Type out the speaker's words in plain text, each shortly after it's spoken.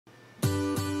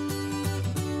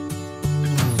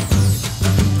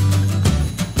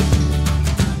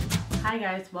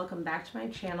guys, welcome back to my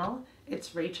channel.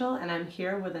 It's Rachel and I'm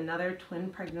here with another twin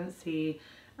pregnancy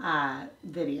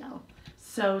video.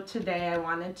 So today I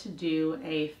wanted to do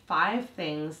a 5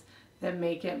 things that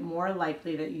make it more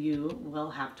likely that you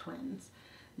will have twins.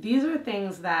 These are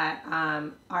things that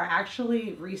are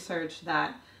actually research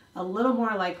that a little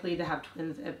more likely to have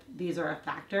twins if these are a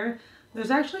factor. There's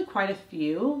actually quite a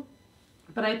few,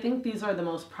 but I think these are the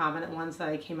most prominent ones that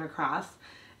I came across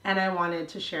and I wanted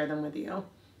to share them with you.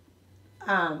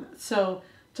 So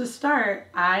to start,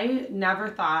 I never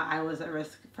thought I was at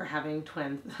risk for having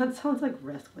twins. That sounds like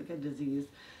risk, like a disease.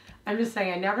 I'm just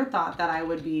saying I never thought that I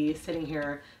would be sitting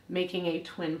here making a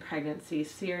twin pregnancy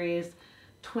series.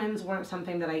 Twins weren't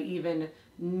something that I even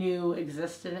knew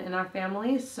existed in our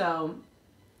family, so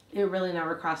it really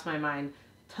never crossed my mind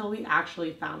till we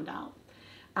actually found out.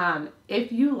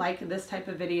 If you like this type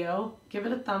of video, give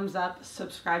it a thumbs up,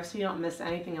 subscribe so you don't miss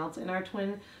anything else in our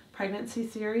twin pregnancy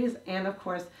series, and of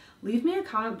course leave me a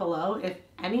comment below if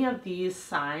any of these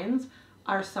signs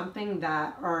are something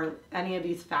that, or any of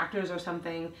these factors are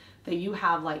something that you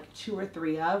have like 2 or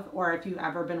 3 of, or if you've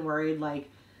ever been worried like,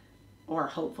 or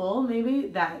hopeful maybe,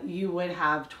 that you would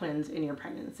have twins in your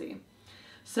pregnancy.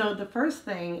 So the first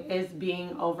thing is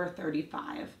being over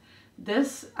 35.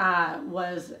 This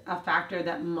was a factor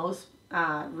that most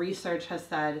research has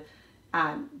said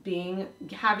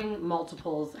having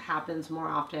multiples happens more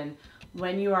often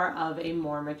when you are of a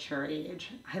more mature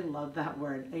age. I love that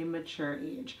word, a mature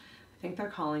age. I think they're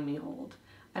calling me old.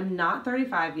 I'm not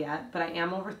 35 yet, but I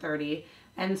am over 30,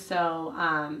 and so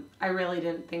I really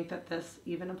didn't think that this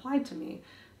even applied to me.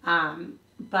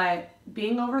 But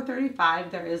being over 35,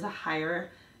 there is a higher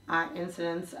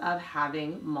incidence of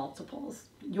having multiples.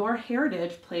 Your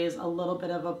heritage plays a little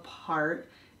bit of a part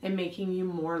in making you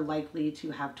more likely to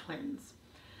have twins.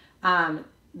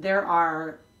 There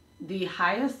are the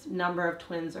highest number of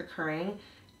twins occurring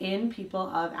in people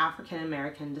of African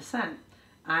American descent.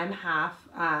 I'm half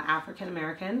African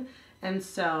American, and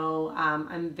so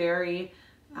I'm very,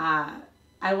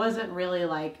 I wasn't really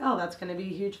like, oh, that's going to be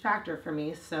a huge factor for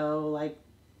me, so like,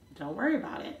 don't worry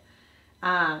about it.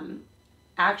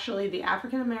 Actually, the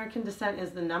African American descent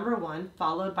is the #1,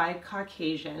 followed by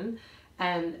Caucasian,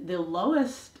 and the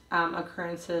lowest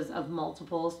occurrences of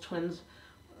multiples, twins,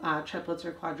 triplets,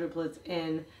 or quadruplets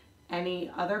in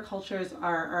any other cultures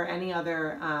or any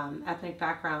other ethnic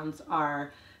backgrounds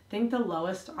are, I think the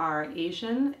lowest are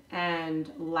Asian and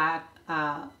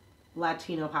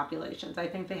Latino populations. I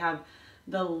think they have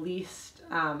the least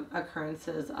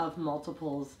occurrences of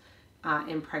multiples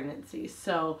in pregnancy.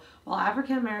 So while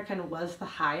African American was the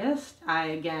highest,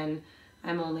 I'm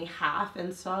only half,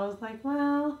 and so I was like,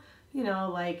 well, you know,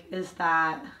 like, is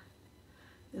that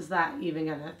even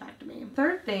going to affect me?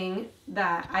 Third thing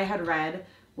that I had read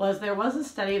was there was a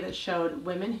study that showed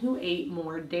women who ate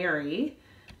more dairy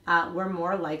were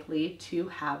more likely to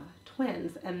have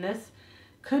twins, and this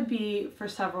could be for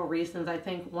several reasons. I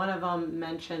think one of them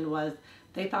mentioned was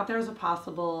they thought there was a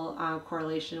possible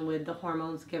correlation with the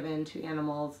hormones given to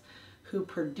animals who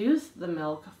produce the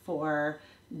milk for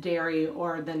dairy,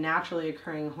 or the naturally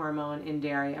occurring hormone in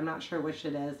dairy. I'm not sure which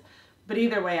it is, but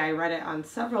either way, I read it on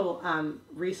several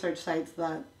research sites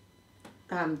that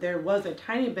there was a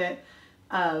tiny bit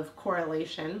of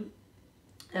correlation.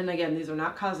 And again, these are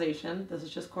not causation, this is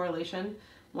just correlation.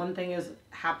 One thing is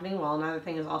happening while another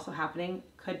thing is also happening,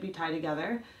 could be tied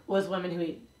together, was women who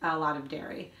eat a lot of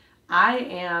dairy. I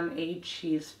am a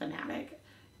cheese fanatic.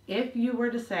 If you were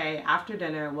to say after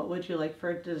dinner, what would you like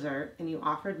for dessert, and you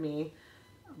offered me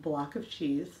a block of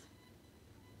cheese,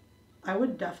 I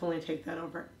would definitely take that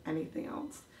over anything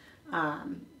else.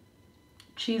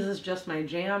 Cheese is just my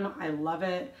jam. I love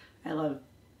it. I love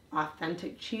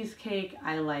authentic cheesecake.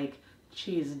 I like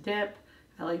cheese dip.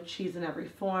 I like cheese in every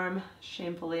form.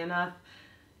 Shamefully enough,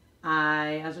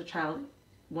 I, as a child,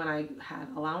 when I had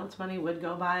allowance money, would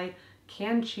go buy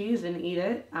canned cheese and eat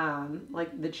it,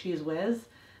 like the Cheese Whiz.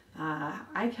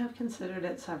 I have considered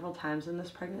it several times in this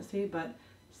pregnancy, but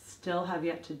still have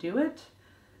yet to do it.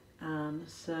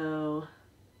 So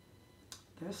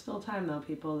there's still time though,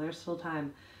 people. There's still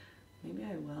time. Maybe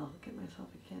I will get myself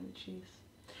a can of cheese.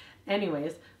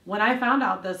 Anyways, when I found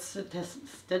out this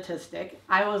statistic,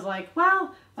 I was like,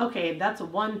 well, okay, that's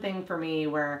one thing for me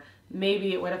where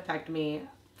maybe it would affect me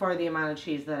for the amount of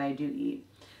cheese that I do eat.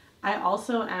 I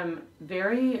also am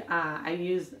very, I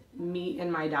use meat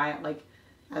in my diet, like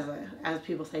as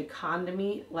people say,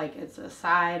 condiment, like it's a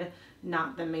side,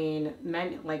 not the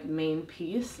main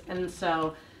piece. And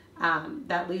so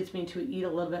that leads me to eat a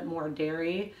little bit more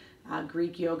dairy,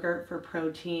 Greek yogurt for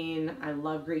protein. I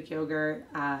love Greek yogurt.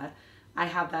 I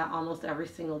have that almost every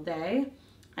single day.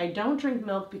 I don't drink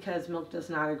milk because milk does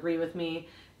not agree with me.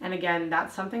 And again,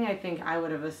 that's something I think I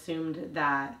would have assumed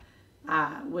that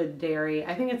with dairy.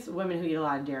 I think it's women who eat a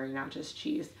lot of dairy, not just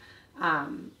cheese.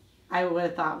 I would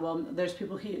have thought, well, there's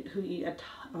people who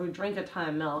drink a ton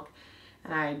of milk,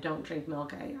 and I don't drink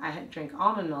milk. I drink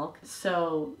almond milk,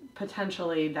 so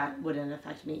potentially that wouldn't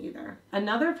affect me either.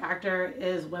 Another factor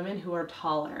is women who are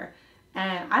taller.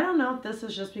 And I don't know if this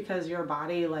is just because your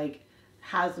body like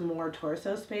has more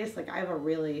torso space. Like I have a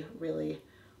really, really,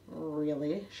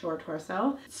 really short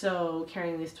torso. So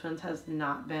carrying these twins has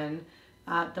not been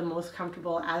the most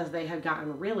comfortable as they have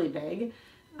gotten really big.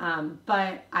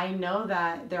 But I know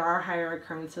that there are higher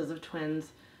occurrences of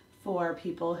twins for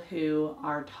people who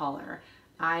are taller.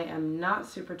 I am not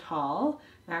super tall.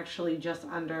 I'm actually just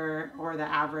under or the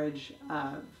average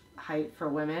height for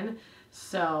women.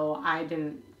 So I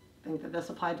didn't think that this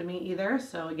applied to me either.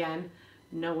 So again,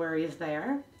 no worries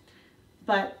there.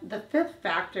 But the fifth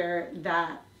factor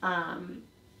that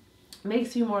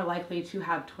makes you more likely to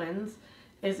have twins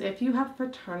is if you have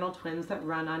fraternal twins that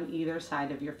run on either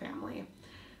side of your family.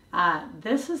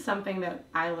 This is something that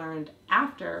I learned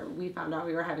after we found out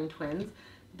we were having twins,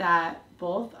 that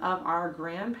both of our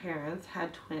grandparents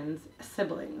had twins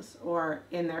siblings or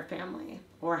in their family,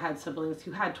 or had siblings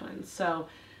who had twins. So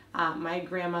my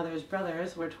grandmother's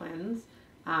brothers were twins.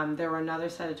 There were another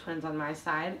set of twins on my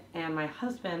side, and my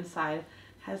husband's side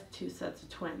has 2 sets of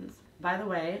twins. By the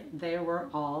way, they were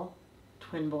all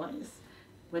twin boys,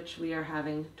 which we are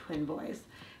having twin boys.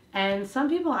 And some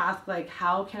people ask, like,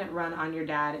 how can it run on your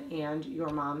dad and your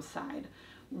mom's side?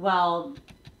 Well,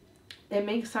 it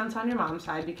makes sense on your mom's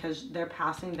side because they're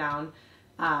passing down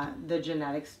the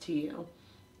genetics to you,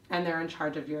 and they're in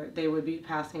charge of they would be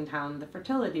passing down the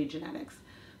fertility genetics.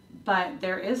 But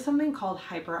there is something called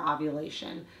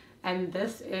hyperovulation, and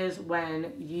this is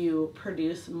when you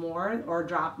produce more or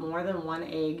drop more than 1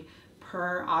 egg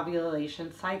per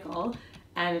ovulation cycle,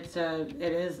 and it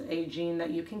is a gene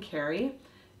that you can carry.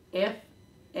 If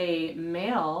a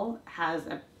male has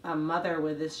a mother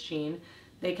with this gene,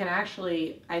 they can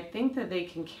actually, I think that they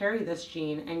can carry this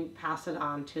gene and pass it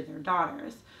on to their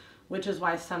daughters, which is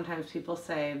why sometimes people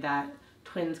say that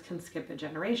twins can skip a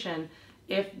generation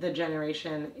if the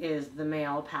generation is the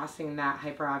male passing that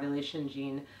hyperovulation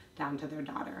gene down to their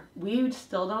daughter. We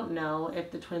still don't know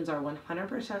if the twins are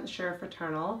 100% sure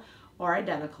fraternal or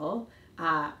identical.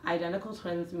 Identical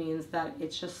twins means that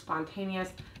it's just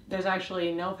spontaneous. There's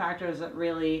actually no factors that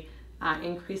really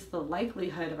increase the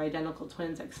likelihood of identical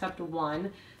twins except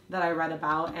one that I read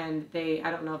about, and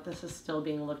I don't know if this is still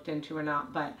being looked into or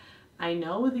not, but I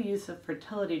know with the use of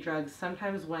fertility drugs,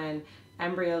 sometimes when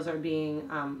embryos are being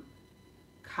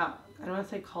I don't want to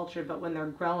say cultured, but when they're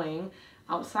growing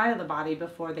outside of the body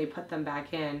before they put them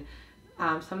back in,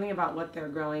 something about what they're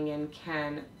growing in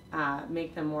can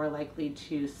make them more likely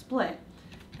to split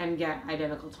and get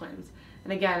identical twins.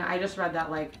 And again, I just read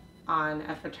that like on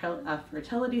a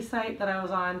fertility site that I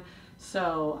was on,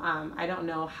 so I don't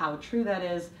know how true that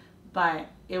is, but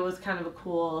it was kind of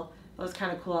cool. I was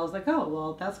like, oh,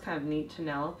 well, that's kind of neat to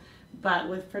know. But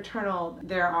with fraternal,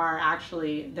 there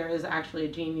is actually a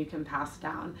gene you can pass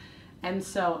down. And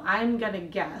so I'm gonna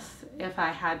guess, if I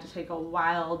had to take a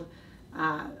wild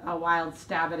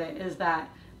stab at it, is that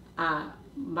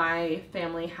my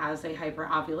family has a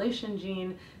hyperovulation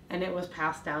gene, and it was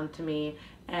passed down to me,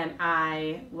 and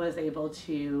I was able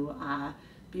to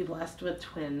be blessed with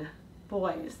twin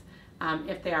boys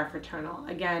if they are fraternal.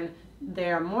 Again,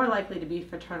 they are more likely to be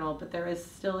fraternal, but there is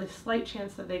still a slight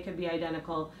chance that they could be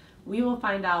identical. We will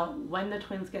find out when the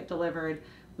twins get delivered.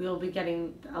 We will be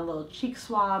getting a little cheek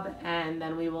swab, and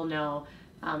then we will know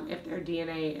if their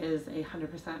DNA is a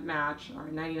 100% match or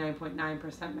a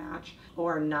 99.9% match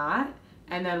or not,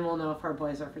 and then we'll know if our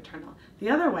boys are fraternal. The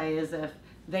other way is if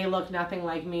they look nothing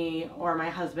like me or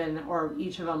my husband, or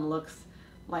each of them looks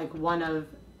like one of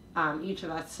each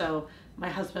of us. So my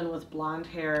husband was blonde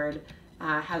haired,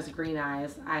 has green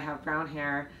eyes, I have brown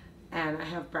hair, and I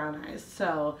have brown eyes.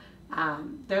 So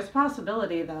there's a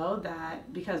possibility though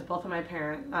that because both of my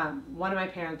parents, one of my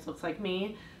parents looks like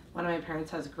me, one of my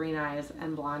parents has green eyes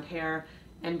and blonde hair,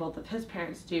 and both of his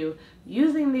parents do,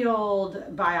 using the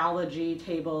old biology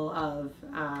table of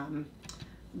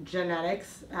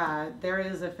genetics, there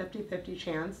is a 50-50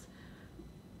 chance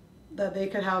that they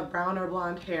could have brown or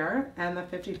blonde hair, and the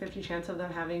 50-50 chance of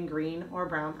them having green or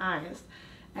brown eyes.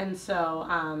 And so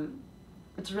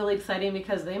it's really exciting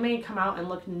because they may come out and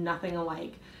look nothing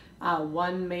alike.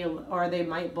 One may, or they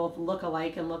might both look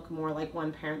alike and look more like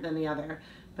one parent than the other.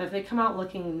 But if they come out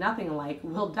looking nothing alike,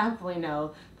 we'll definitely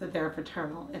know that they're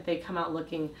fraternal. If they come out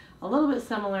looking a little bit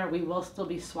similar, we will still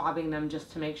be swabbing them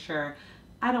just to make sure.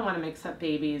 I don't want to mix up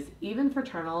babies, even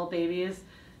fraternal babies,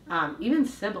 even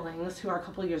siblings who are a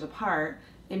couple years apart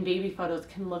in baby photos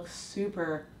can look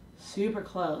super, super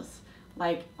close,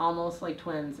 like almost like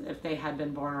twins if they had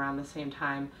been born around the same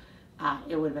time.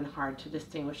 It would have been hard to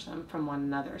distinguish them from one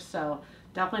another. So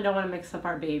definitely don't want to mix up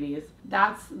our babies.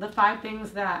 That's the 5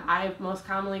 things that I most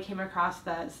commonly came across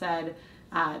that said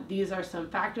these are some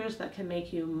factors that can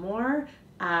make you more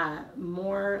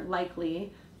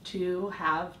likely to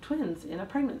have twins in a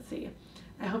pregnancy.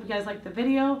 I hope you guys liked the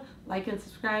video. Like and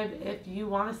subscribe if you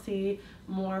want to see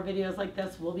more videos like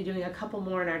this. We'll be doing a couple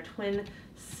more in our twin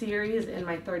series in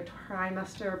my 3rd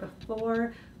trimester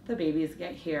before the babies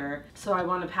get here. So I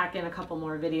want to pack in a couple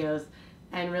more videos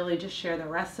and really just share the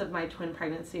rest of my twin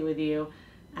pregnancy with you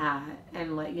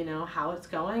and let you know how it's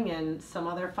going and some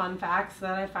other fun facts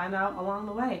that I find out along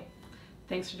the way.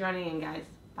 Thanks for joining in, guys.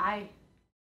 Bye.